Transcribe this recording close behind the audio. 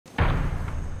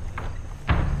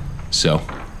So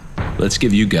let's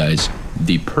give you guys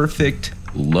the perfect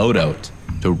loadout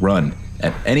to run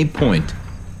at any point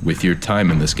with your time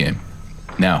in this game.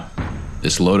 Now,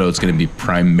 this loadout is going to be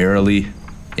primarily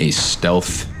a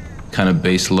stealth kind of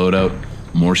base loadout,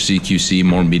 more CQC,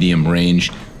 more medium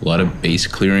range, a lot of base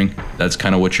clearing. That's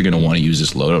kind of what you're going to want to use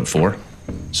this loadout for.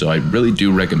 So I really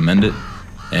do recommend it,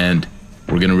 and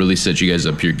we're going to really set you guys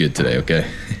up here good today, okay?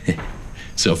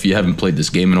 So if you haven't played this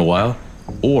game in a while,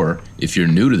 or if you're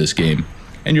new to this game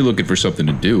and you're looking for something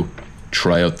to do,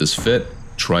 try out this fit,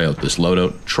 try out this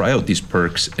loadout, try out these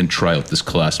perks, and try out this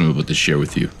class I'm about to share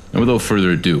with you. And without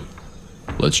further ado,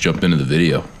 let's jump into the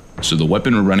video. So the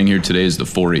weapon we're running here today is the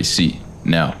 4AC.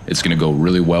 Now, it's going to go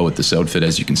really well with this outfit,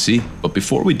 as you can see, but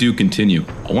before we do continue,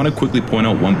 I want to quickly point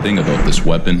out one thing about this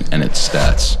weapon and its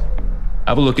stats.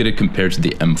 Have a look at it compared to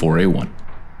the M4A1.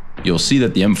 You'll see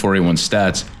that the M4A1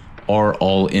 stats are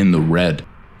all in the red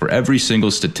for every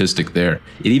single statistic there.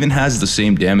 It even has the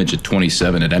same damage at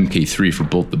 27 at MK3 for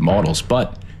both the models,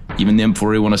 but even the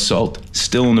M4A1 Assault,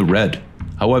 still in the red.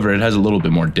 However, it has a little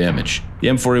bit more damage. The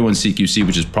M4A1 CQC,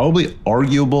 which is probably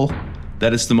arguable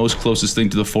that it's the most closest thing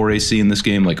to the 4AC in this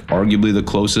game, like arguably the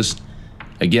closest.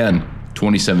 Again,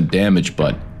 27 damage,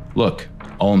 but look,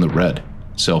 all in the red.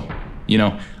 So, you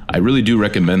know, I really do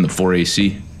recommend the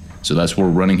 4AC. So that's what we're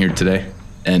running here today.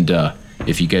 And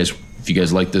if you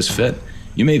guys like this fit,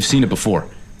 you may have seen it before.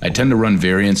 I tend to run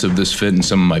variants of this fit in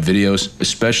some of my videos,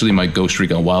 especially my Ghost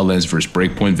Recon Wildlands vs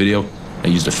Breakpoint video. I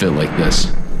used a fit like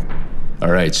this.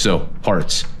 Alright, so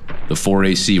parts. The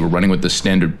 4AC, we're running with the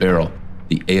standard barrel,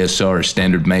 the ASR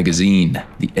standard magazine,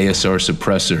 the ASR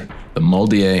suppressor, the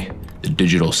Multi-A, the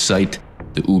digital sight,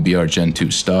 the UBR Gen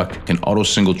 2 stock, an auto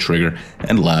single trigger,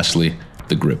 and lastly,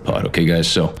 the grip pod. Okay guys,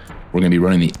 so we're going to be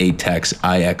running the ATAX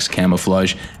IX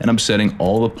camouflage, and I'm setting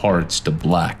all the parts to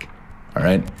black.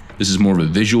 Alright, this is more of a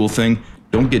visual thing.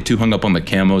 Don't get too hung up on the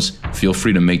camos. Feel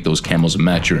free to make those camos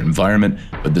match your environment,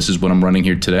 but this is what I'm running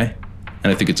here today,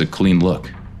 and I think it's a clean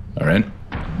look. Alright,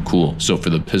 cool. So for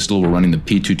the pistol, we're running the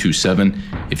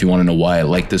P227. If you want to know why I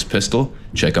like this pistol,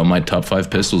 check out my top 5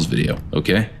 pistols video,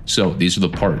 okay? So these are the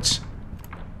parts.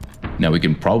 Now we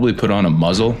can probably put on a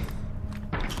muzzle,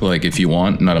 like if you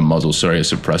want, not a muzzle, sorry, a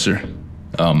suppressor.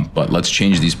 But let's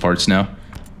change these parts now.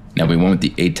 Now we went with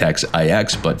the ATAX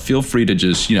IX, but feel free to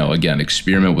just, you know, again,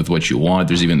 experiment with what you want.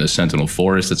 There's even the Sentinel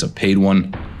Forest, that's a paid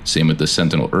one. Same with the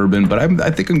Sentinel Urban, but I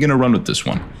think I'm gonna run with this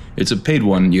one. It's a paid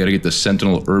one, you gotta get the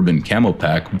Sentinel Urban camo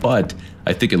pack, but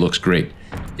I think it looks great.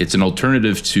 It's an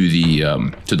alternative to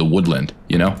the Woodland,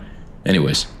 you know?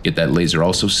 Anyways, get that laser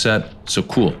also set. So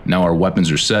cool, now our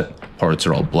weapons are set. Parts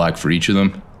are all black for each of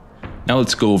them. Now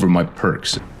let's go over my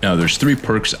perks. Now there's 3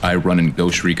 perks I run in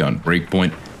Ghost Recon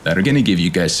Breakpoint that are gonna give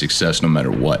you guys success no matter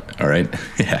what, alright?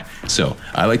 Yeah, so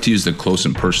I like to use the Close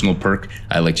and Personal perk,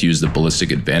 I like to use the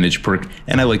Ballistic Advantage perk,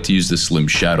 and I like to use the Slim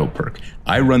Shadow perk.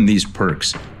 I run these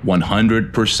perks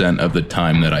 100% of the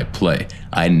time that I play.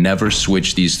 I never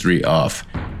switch these 3 off.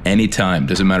 Anytime,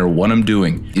 doesn't matter what I'm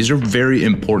doing. These are very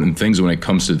important things when it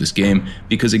comes to this game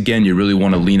because again, you really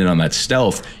want to lean in on that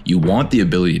stealth. You want the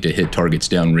ability to hit targets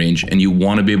downrange and you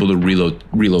want to be able to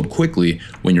reload quickly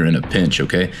when you're in a pinch,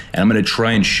 okay? And I'm going to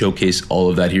try and showcase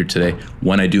all of that here today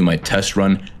when I do my test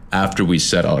run after we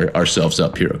set ourselves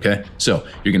up here, okay? So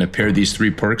you're gonna pair these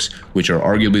 3 perks, which are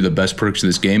arguably the best perks in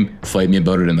this game. Fight me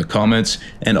about it in the comments,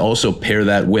 and also pair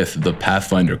that with the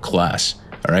Pathfinder class.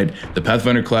 All right, the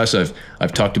Pathfinder class,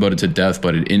 I've talked about it to death,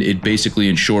 but it basically,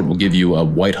 in short, will give you a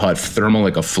white hot thermal,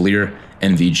 like a FLIR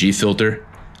NVG filter.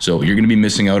 So you're gonna be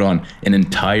missing out on an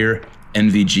entire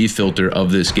NVG filter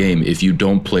of this game if you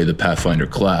don't play the Pathfinder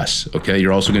class, okay?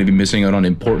 You're also gonna be missing out on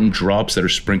important drops that are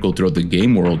sprinkled throughout the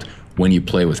game world when you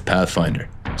play with Pathfinder.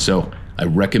 So I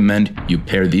recommend you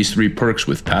pair these 3 perks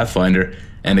with Pathfinder,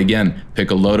 and again,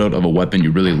 pick a loadout of a weapon you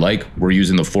really like. We're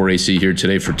using the 4AC here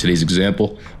today for today's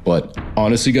example, but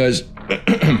honestly guys,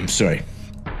 sorry,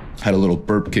 had a little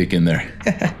burp kick in there.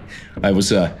 I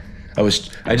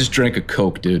just drank a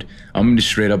Coke, dude. I'm gonna be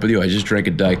straight up with you, I just drank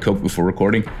a Diet Coke before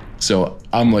recording, so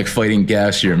I'm like fighting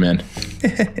gas here, man.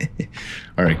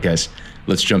 Alright guys,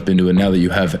 let's jump into it. Now that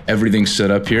you have everything set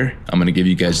up here, I'm gonna give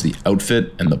you guys the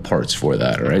outfit and the parts for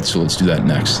that, alright? So let's do that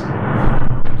next.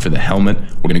 For the helmet,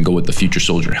 we're gonna go with the Future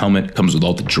Soldier helmet. Comes with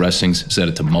all the dressings, set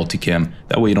it to multicam.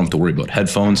 That way you don't have to worry about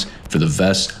headphones. For the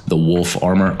vest, the Wolf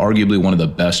armor, arguably one of the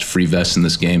best free vests in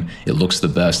this game. It looks the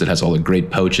best, it has all the great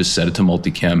pouches, set it to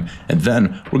multicam. And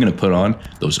then we're gonna put on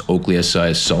those Oakley SI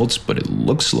assaults, but it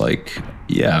looks like,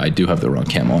 yeah, I do have the wrong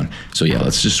cam on. So yeah,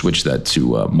 let's just switch that to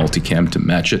multicam to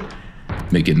match it.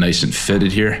 make it nice and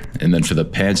fitted here. And then for the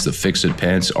pants, the fix-it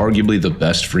pants, arguably the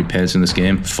best free pants in this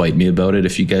game. Fight me about it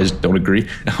if you guys don't agree.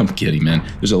 I'm kidding, man.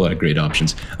 There's a lot of great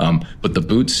options. But the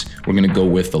boots, we're gonna go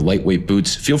with the lightweight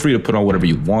boots. Feel free to put on whatever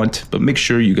you want, but make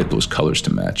sure you get those colors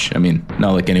to match. I mean,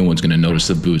 not like anyone's gonna notice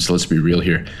the boots, let's be real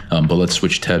here. But let's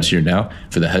switch tabs here now.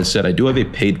 For the headset, I do have a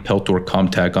paid Peltor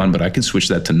Comtac on, but I can switch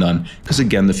that to none, because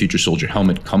again, the Future Soldier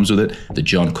helmet comes with it, the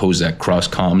John Kozak cross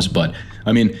comms. But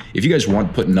I mean, if you guys want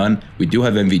to put none, we do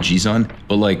have MVGs on,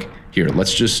 but like, here,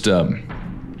 let's just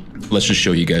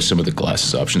show you guys some of the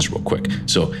glasses options real quick.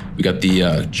 So we got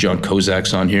the John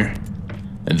Kozaks on here,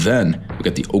 and then we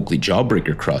got the Oakley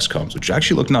Jawbreaker cross comms, which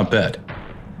actually look not bad.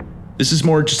 This is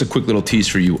more just a quick little tease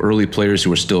for you early players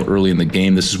who are still early in the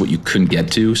game. This is what you couldn't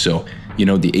get to, so you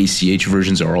know, the ACH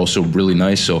versions are also really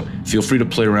nice, so feel free to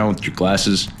play around with your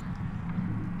glasses.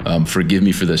 Forgive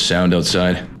me for the sound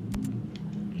outside.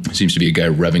 Seems to be a guy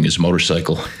revving his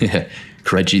motorcycle.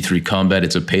 Correct G3 Combat,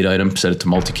 it's a paid item, set it to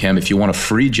multicam. If you want a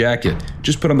free jacket,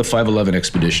 just put on the 511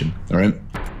 Expedition, all right?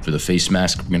 For the face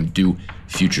mask, we're gonna do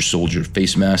Future Soldier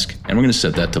face mask, and we're gonna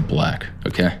set that to black,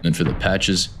 okay? And for the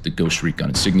patches, the Ghost Recon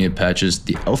Insignia patches,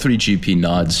 the L3GP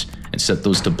nods, and set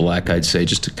those to black, I'd say,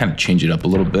 just to kind of change it up a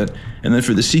little bit. And then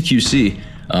for the CQC,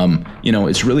 you know,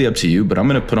 it's really up to you, but I'm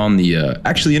gonna put on the,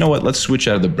 actually, you know what? Let's switch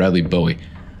out of the Bradley Bowie.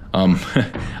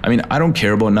 I mean, I don't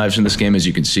care about knives in this game, as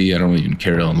you can see. I don't even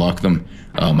care to unlock them.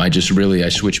 I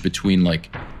switch between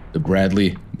like the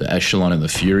Bradley, the Echelon, and the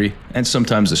Fury, and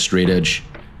sometimes the straight edge.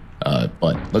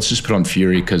 But let's just put on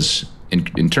Fury, because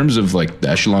in terms of like the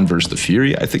Echelon versus the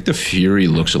Fury, I think the Fury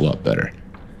looks a lot better.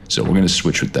 So we're gonna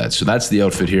switch with that. So that's the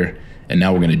outfit here. And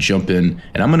now we're gonna jump in,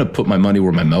 and I'm gonna put my money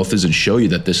where my mouth is and show you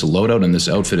that this loadout and this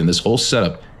outfit and this whole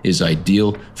setup is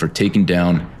ideal for taking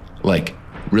down like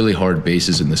really hard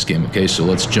bases in this game, okay? So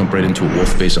let's jump right into a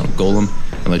wolf base on Golem,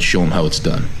 and let's show him how it's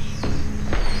done.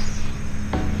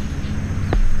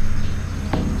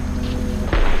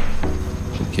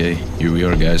 Okay, here we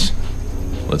are, guys.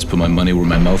 Let's put my money where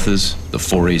my mouth is. The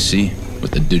 4AC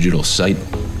with the digital sight,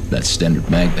 that standard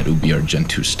mag, that UBR Gen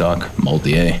 2 stock,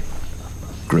 multi-A,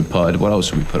 grip pod. What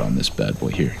else do we put on this bad boy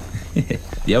here?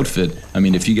 The outfit, I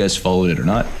mean, if you guys followed it or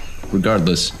not,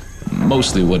 regardless,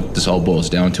 mostly what this all boils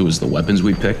down to is the weapons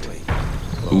we picked.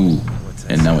 Ooh,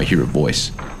 and now I hear a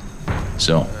voice.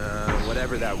 So,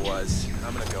 whatever that was,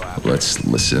 I'm gonna go after. Let's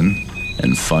listen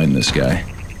and find this guy.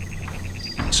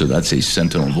 So that's a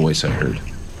Sentinel voice I heard.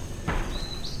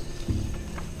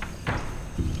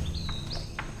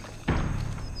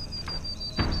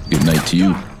 Good night to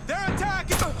you. They're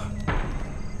attacking!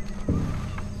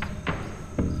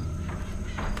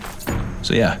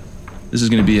 So yeah, this is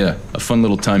going to be a fun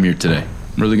little time here today.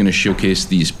 I'm really going to showcase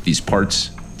these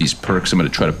parts, these perks. I'm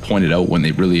going to try to point it out when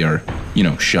they really are, you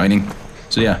know, shining.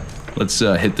 So yeah, let's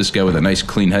hit this guy with a nice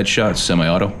clean headshot,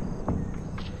 semi-auto.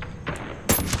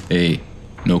 Hey,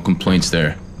 no complaints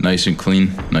there. Nice and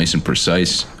clean, nice and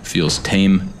precise, feels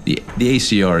tame. The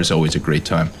ACR is always a great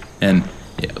time. And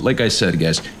yeah, like I said,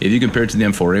 guys, if you compare it to the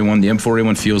M4A1, the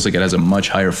M4A1 feels like it has a much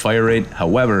higher fire rate.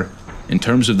 However, in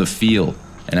terms of the feel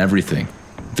and everything,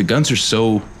 the guns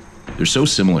are they're so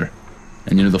similar.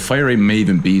 And you know, the fire rate may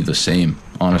even be the same,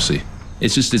 honestly.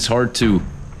 It's just, it's hard to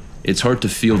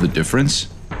feel the difference.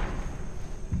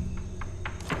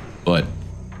 But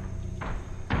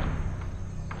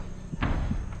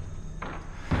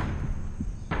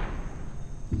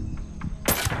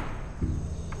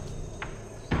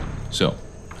so,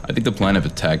 I think the plan of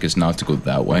attack is not to go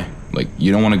that way. Like,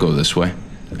 you don't want to go this way.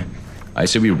 I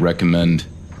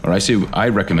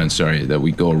recommend, sorry, that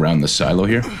we go around the silo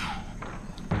here.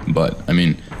 But, I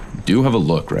mean, do have a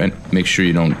look, right? Make sure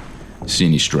you don't see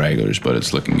any stragglers, but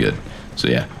it's looking good. So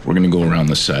yeah, we're gonna go around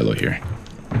the silo here.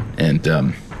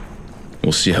 And,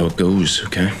 we'll see how it goes,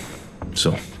 okay?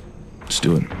 So, let's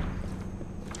do it.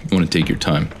 You want to take your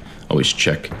time. Always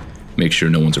check. Make sure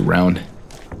no one's around.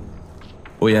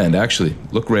 Oh yeah, and actually,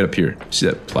 look right up here. See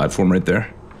that platform right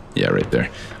there? Yeah, right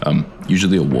there.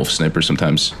 Usually a wolf sniper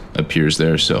sometimes appears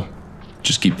there, so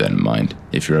just keep that in mind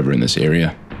if you're ever in this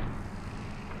area.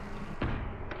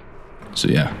 So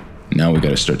yeah, now we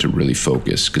gotta start to really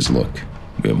focus, because look,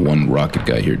 we have one rocket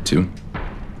guy here too.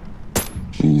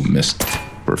 Ooh, missed.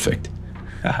 Perfect.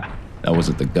 That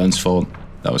wasn't the gun's fault.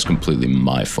 That was completely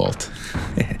my fault.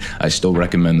 I still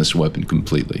recommend this weapon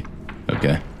completely,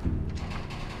 okay?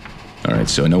 Alright,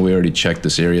 so I know we already checked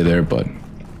this area there, but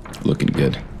looking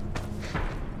good.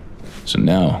 So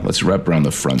now, let's wrap around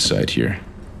the front side here.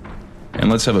 And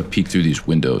let's have a peek through these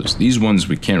windows. These ones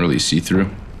we can't really see through,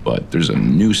 but there's a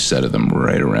new set of them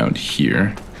right around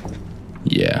here.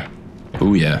 Yeah.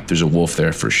 Oh yeah, there's a wolf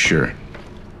there for sure.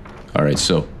 Alright,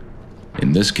 so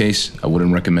In this case, I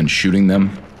wouldn't recommend shooting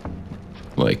them.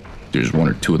 Like, there's 1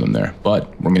 or 2 of them there. But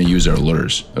we're going to use our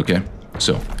lures, okay?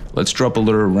 So, let's drop a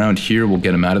lure around here. We'll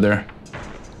get them out of there.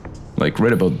 Like,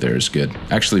 right about there is good.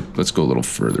 Actually, let's go a little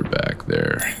further back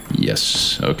there.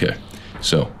 Yes, okay.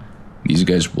 So, these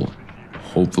guys will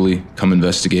hopefully come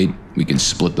investigate. We can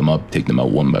split them up, take them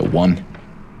out one by one.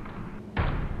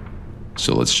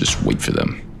 So let's just wait for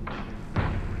them.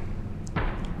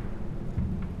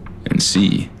 And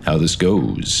see how this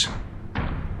goes.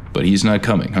 But he's not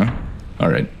coming, huh?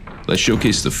 Alright, let's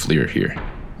showcase the FLIR here.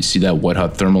 You see that wet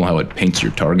hot thermal, how it paints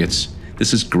your targets?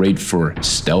 This is great for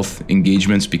stealth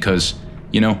engagements because,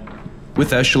 you know,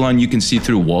 with Echelon you can see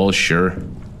through walls, sure.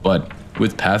 But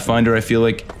with Pathfinder I feel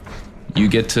like you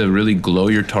get to really glow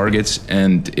your targets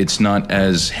and it's not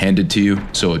as handed to you.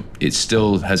 So it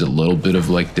still has a little bit of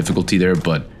like difficulty there,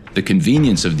 but the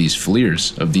convenience of these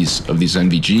FLIRs, of these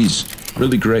NVGs,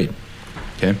 really great.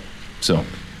 Okay, so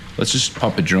let's just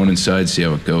pop a drone inside, see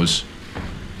how it goes.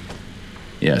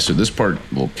 Yeah, so this part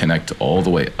will connect all the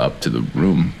way up to the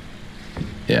room.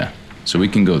 Yeah, so we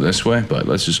can go this way, but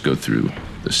let's just go through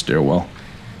the stairwell.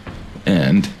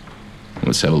 And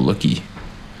let's have a looky.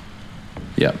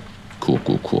 Yeah, cool.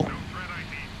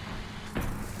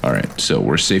 Alright, so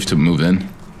we're safe to move in.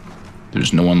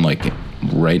 There's no one like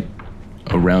right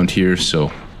around here,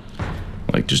 so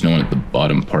like there's no one at the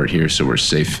bottom part here, so we're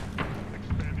safe.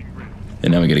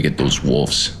 And now we gotta get those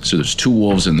wolves. So there's 2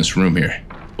 wolves in this room here,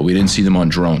 but we didn't see them on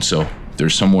drone, so they're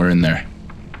somewhere in there.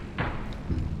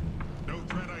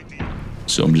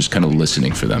 So I'm just kind of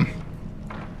listening for them.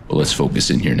 But let's focus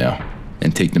in here now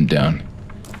and take them down.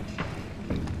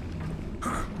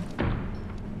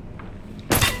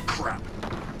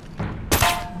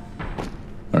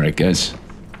 Alright guys,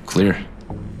 clear.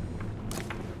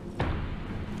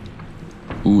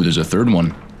 Ooh, there's a 3rd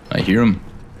one. I hear him.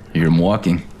 I hear him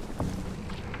walking.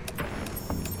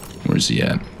 Where's he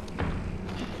at?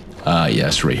 Ah,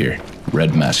 yes, right here.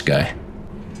 Red mask guy.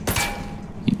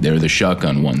 They're the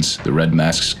shotgun ones. The red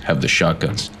masks have the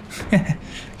shotguns.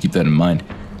 Keep that in mind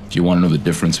if you want to know the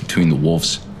difference between the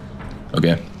wolves.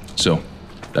 Okay, so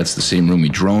that's the same room we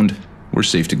droned. We're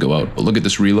safe to go out. But look at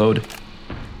this reload.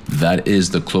 That is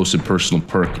the close and personal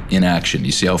perk in action.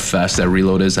 You see how fast that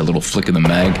reload is? That little flick of the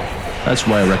mag? That's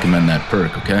why I recommend that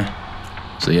perk, okay?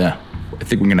 So yeah, I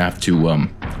think we're gonna have to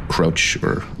crouch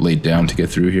or lay down to get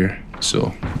through here.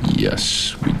 So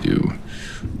yes, we do.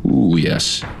 Ooh,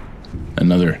 yes.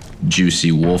 Another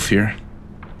juicy wolf here.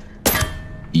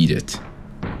 Eat it.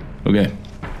 Okay,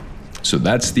 so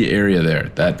that's the area there.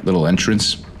 That little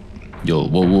entrance.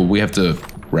 We have to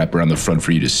wrap around the front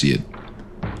for you to see it.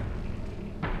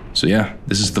 So yeah,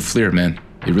 this is the FLIR, man.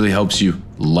 It really helps you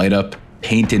light up,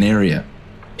 paint an area.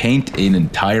 Paint an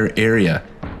entire area.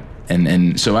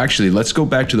 And so actually, let's go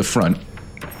back to the front.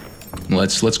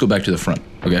 Let's go back to the front,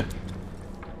 okay?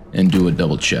 And do a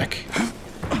double check.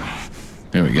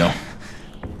 There we go.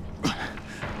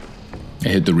 I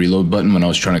hit the reload button when I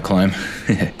was trying to climb.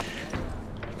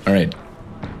 Alright.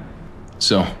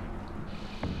 So,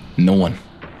 no one.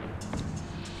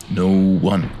 No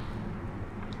one.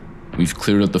 We've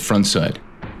cleared out the front side.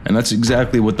 And that's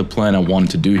exactly what the plan I wanted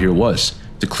to do here was.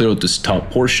 To clear out this top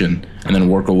portion and then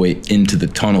work our way into the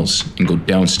tunnels and go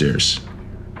downstairs.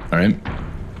 Alright?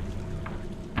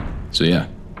 So yeah.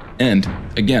 And,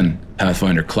 again,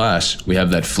 Pathfinder class, we have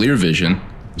that FLIR vision,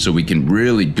 so we can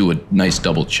really do a nice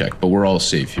double check, but we're all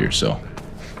safe here, so.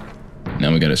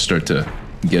 Now we gotta start to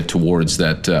get towards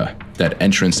that that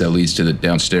entrance that leads to the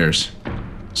downstairs.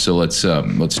 So let's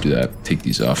do that. Take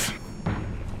these off.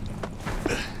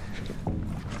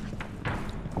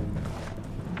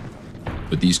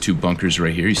 But these 2 bunkers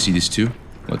right here, you see these 2?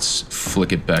 Let's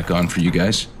flick it back on for you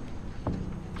guys.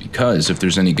 Because if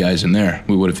there's any guys in there,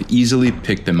 we would have easily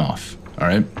picked them off,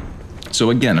 alright? So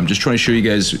again, I'm just trying to show you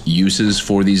guys uses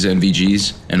for these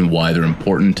NVGs and why they're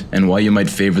important and why you might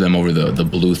favor them over the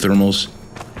blue thermals.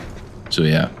 So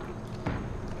yeah,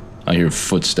 I hear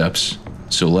footsteps.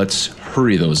 So let's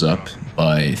hurry those up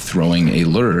by throwing a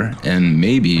lure and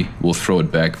maybe we'll throw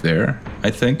it back there,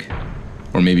 I think.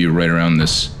 Or maybe right around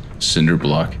this cinder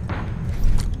block.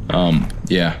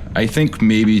 Yeah, I think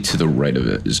maybe to the right of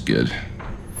it is good.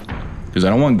 Because I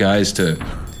don't want guys to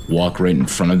walk right in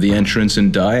front of the entrance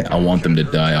and die. I want them to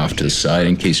die off to the side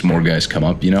in case more guys come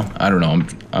up, you know? I don't know,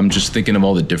 I'm just thinking of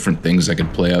all the different things that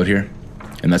could play out here.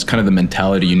 And that's kind of the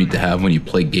mentality you need to have when you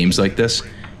play games like this.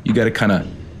 You gotta kind of,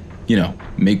 you know,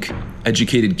 make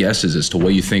educated guesses as to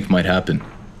what you think might happen.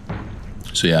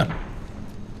 So yeah.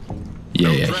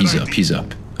 Yeah, he's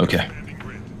up. Okay.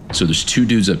 So there's 2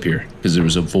 dudes up here, because there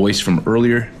was a voice from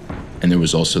earlier, and there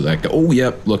was also that guy. Oh,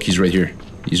 yep, look, he's right here.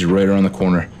 He's right around the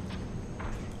corner.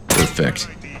 Perfect.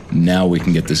 Now we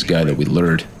can get this guy that we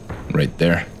lured right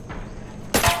there.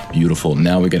 Beautiful.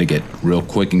 Now we gotta get real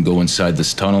quick and go inside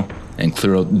this tunnel and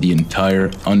clear out the entire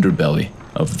underbelly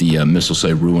of the missile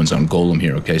site ruins on Golem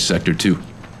here, okay? Sector 2.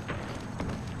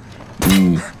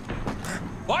 Ooh.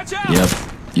 Watch out!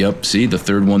 Yep, see, the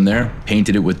third one there,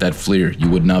 painted it with that FLIR. You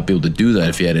would not be able to do that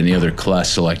if you had any other class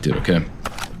selected, okay?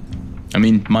 I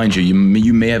mean, mind you,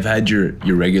 you may have had your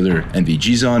regular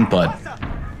NVGs on, but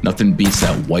nothing beats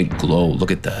that white glow.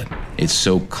 Look at that. It's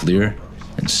so clear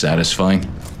and satisfying.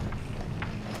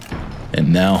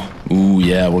 And now, ooh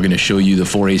yeah, we're gonna show you the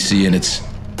 4AC in its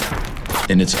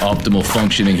optimal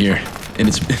functioning here, in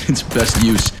its best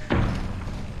use.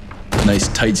 Nice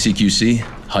tight CQC,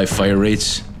 high fire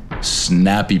rates,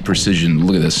 snappy precision.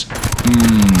 Look at this.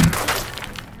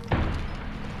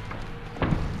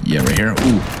 Yeah, right here.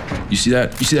 Ooh, you see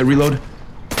that? You see that reload?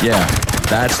 Yeah,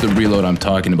 that's the reload I'm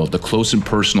talking about. The close and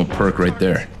personal perk right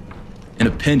there. In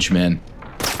a pinch, man.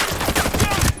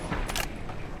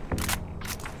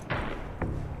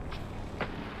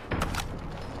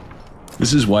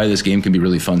 This is why this game can be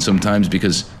really fun sometimes,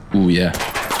 because, ooh, yeah.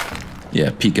 Yeah,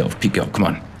 peek out, come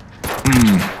on.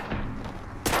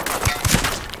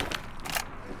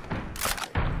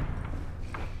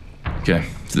 Okay,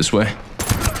 this way.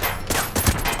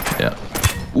 Yeah.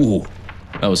 Ooh,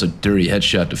 that was a dirty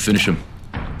headshot to finish him.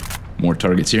 More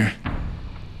targets here.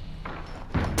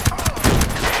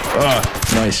 Ah,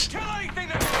 nice.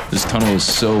 This tunnel is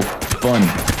so fun.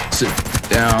 Sit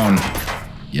down.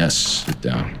 Yes, sit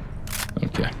down.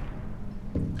 Okay.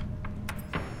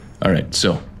 Alright,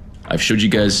 so I've showed you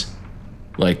guys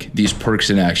like these perks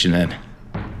in action and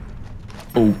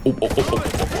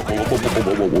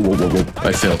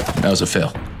I failed. That was a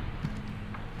fail.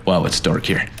 Wow, it's dark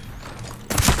here.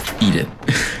 Eat it.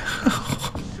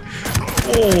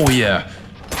 Oh yeah.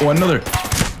 Oh, another.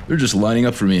 They're just lining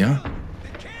up for me, huh?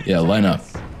 Yeah, line up.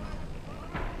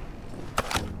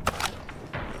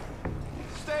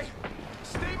 Stay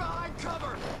behind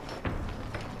cover.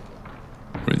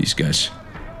 Where are these guys?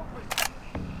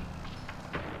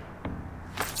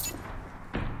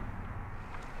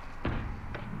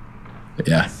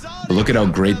 Yeah, but look at how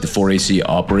great the 4AC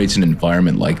operates in an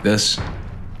environment like this.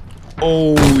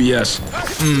 Oh, yes.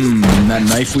 That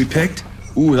knife we picked?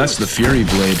 Ooh, that's the Fury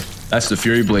Blade. That's the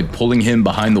Fury Blade pulling him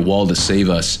behind the wall to save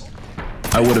us.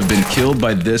 I would have been killed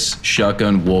by this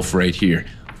shotgun wolf right here.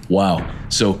 Wow.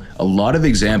 So a lot of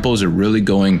examples are really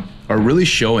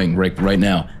showing right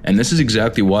now. And this is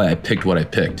exactly why I picked what I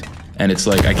picked. And it's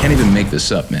like, I can't even make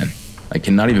this up, man. I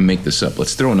cannot even make this up.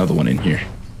 Let's throw another one in here.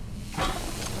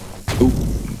 Ooh,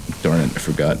 darn it, I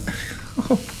forgot.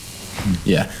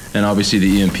 Yeah, and obviously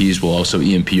the EMPs will also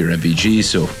EMP your MVG,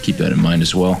 so keep that in mind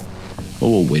as well.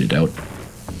 Oh, we'll wait it out.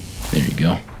 There you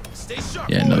go.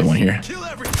 Yeah, another one here.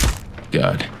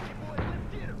 God.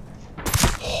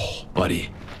 Oh, buddy.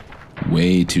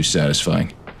 Way too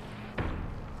satisfying.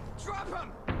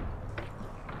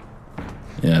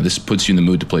 Yeah, this puts you in the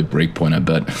mood to play Breakpoint, I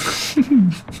bet.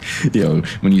 You know,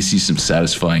 when you see some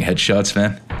satisfying headshots,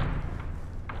 man.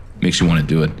 Makes you want to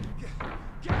do it.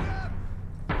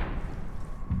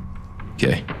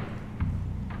 Okay.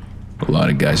 A lot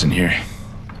of guys in here.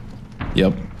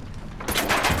 Yep.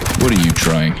 What are you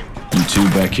trying? You two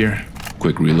back here?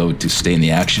 Quick reload to stay in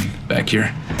the action. Back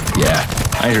here? Yeah,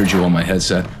 I heard you on my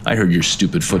headset. I heard your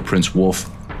stupid footprints, wolf.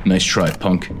 Nice try,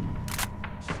 punk.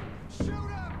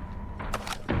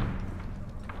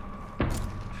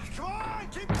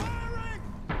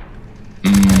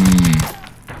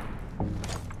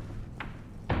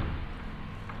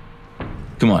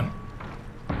 Come on.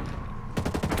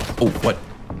 Oh, what?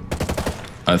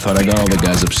 I thought I got all the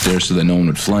guys upstairs so that no one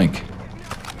would flank.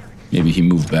 Maybe he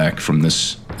moved back from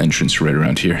this entrance right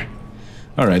around here.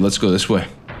 Alright, let's go this way.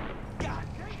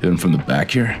 Hit him from the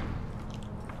back here.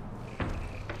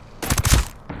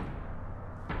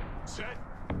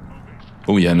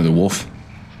 Oh yeah, another wolf.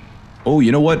 Oh,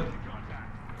 you know what?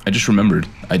 I just remembered.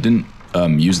 I didn't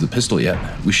use the pistol yet.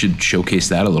 We should showcase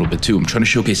that a little bit too. I'm trying to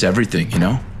showcase everything, you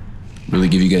know? Really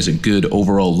give you guys a good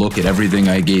overall look at everything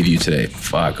I gave you today.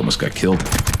 Fuck, almost got killed.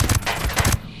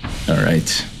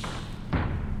 Alright.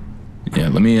 Yeah,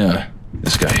 let me,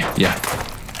 this guy. Yeah.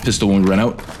 Pistol won't run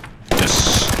out.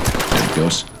 Yes. There it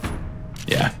goes.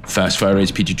 Yeah. Fast fire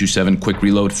rates, P227, quick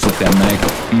reload, flick that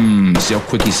mag. See how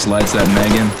quick he slides that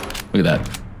mag in? Look at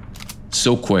that.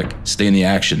 So quick. Stay in the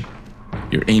action.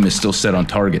 Your aim is still set on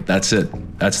target. That's it.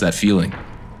 That's that feeling.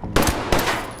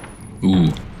 Ooh.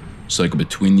 Cycle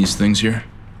between these things here.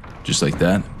 Just like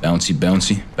that. Bouncy,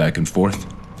 bouncy. Back and forth.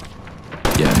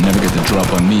 Yeah, never get the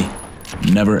drop on me.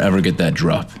 Never ever get that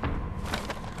drop.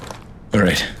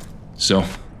 Alright, so,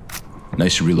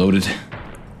 nice and reloaded.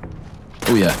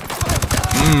 Oh yeah.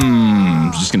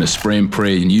 I'm just gonna spray and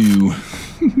pray and you.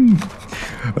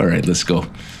 Alright, let's go.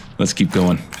 Let's keep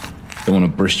going. Don't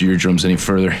want to burst your eardrums any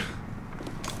further.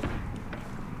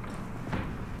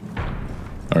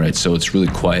 Alright, so it's really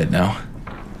quiet now.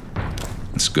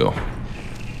 Let's go.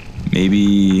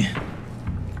 Maybe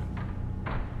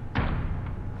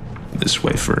this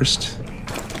way first.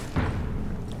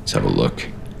 Let's have a look.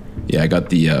 Yeah, I got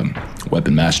the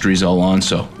weapon masteries all on,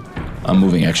 so I'm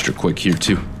moving extra quick here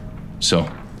too. So,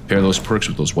 pair those perks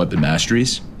with those weapon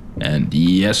masteries, and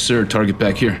yes sir, target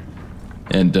back here.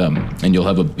 And you'll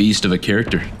have a beast of a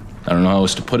character. I don't know how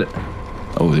else to put it.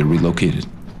 Oh, they're relocated.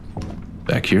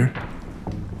 Back here?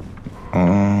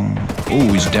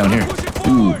 Oh, he's down here.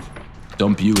 Ooh,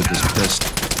 dump you with this pist.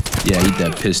 Yeah, eat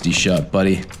that pisty shot,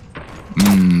 buddy.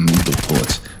 Eat those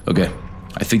bullets. Okay,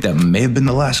 I think that may have been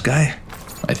the last guy.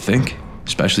 I think,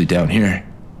 especially down here.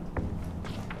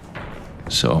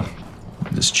 So,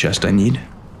 this chest I need?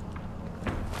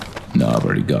 No, I've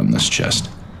already gotten this chest.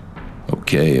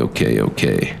 Okay.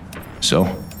 So,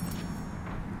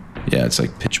 yeah, it's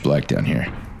like pitch black down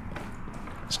here.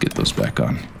 Let's get those back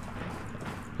on.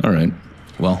 Alright,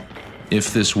 well,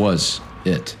 if this was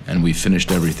it, and we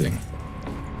finished everything,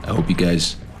 I hope you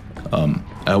guys, I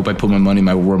hope I put my money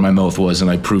where my mouth was and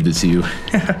I proved it to you.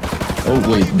 Oh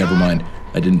wait, never mind.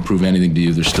 I didn't prove anything to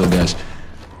you, there's still guys.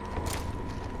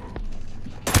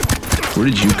 Where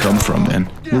did you come from, man?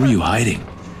 Where were you hiding?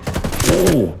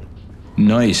 Oh,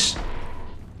 nice.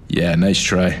 Yeah, nice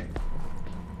try.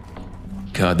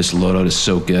 God, this loadout is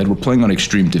so good. We're playing on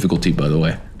extreme difficulty, by the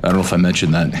way. I don't know if I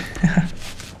mentioned that.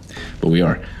 But we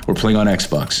are. We're playing on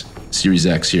Xbox Series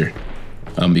X here.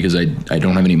 Because I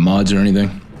don't have any mods or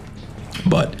anything.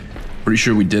 But pretty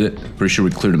sure we did it. Pretty sure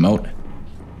we cleared them out.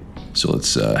 So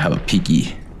let's have a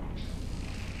peeky.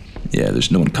 Yeah,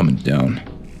 there's no one coming down.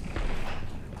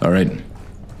 Alright,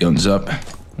 guns up.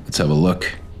 Let's have a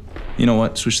look. You know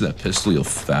what? Switch to that pistol, you'll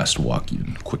fast walk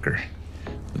even quicker.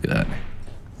 Look at that.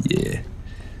 Yeah.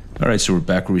 Alright, so we're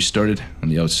back where we started, on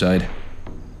the outside.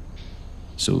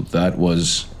 So that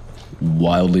was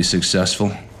wildly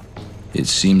successful. It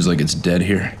seems like it's dead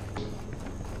here.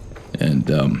 And,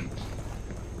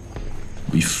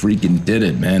 we freaking did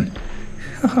it, man.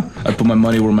 I put my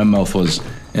money where my mouth was,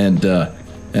 and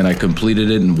I completed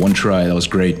it in one try. That was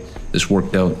great. This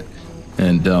worked out.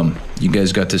 And, you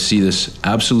guys got to see this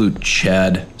absolute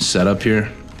Chad setup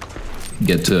here.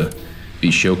 Get to be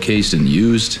showcased and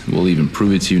used. We'll even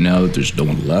prove it to you now that there's no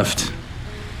one left.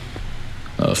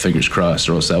 Fingers crossed,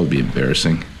 or else that would be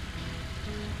embarrassing.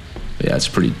 But yeah, it's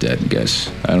pretty dead, guys.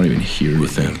 I don't even hear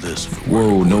anything.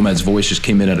 Whoa, Nomad's voice just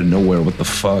came in out of nowhere. What the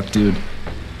fuck, dude?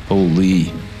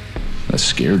 Holy. That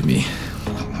scared me.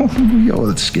 Yo,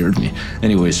 that scared me.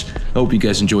 Anyways, I hope you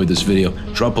guys enjoyed this video.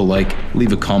 Drop a like,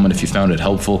 leave a comment if you found it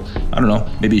helpful. I don't know,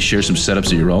 maybe share some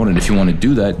setups of your own, and if you want to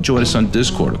do that, join us on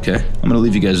Discord, okay? I'm gonna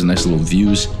leave you guys with nice little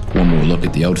views, one more look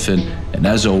at the outfit, and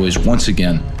as always, once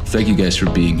again, thank you guys for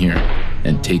being here,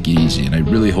 and take it easy, and I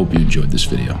really hope you enjoyed this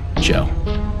video.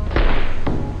 Ciao.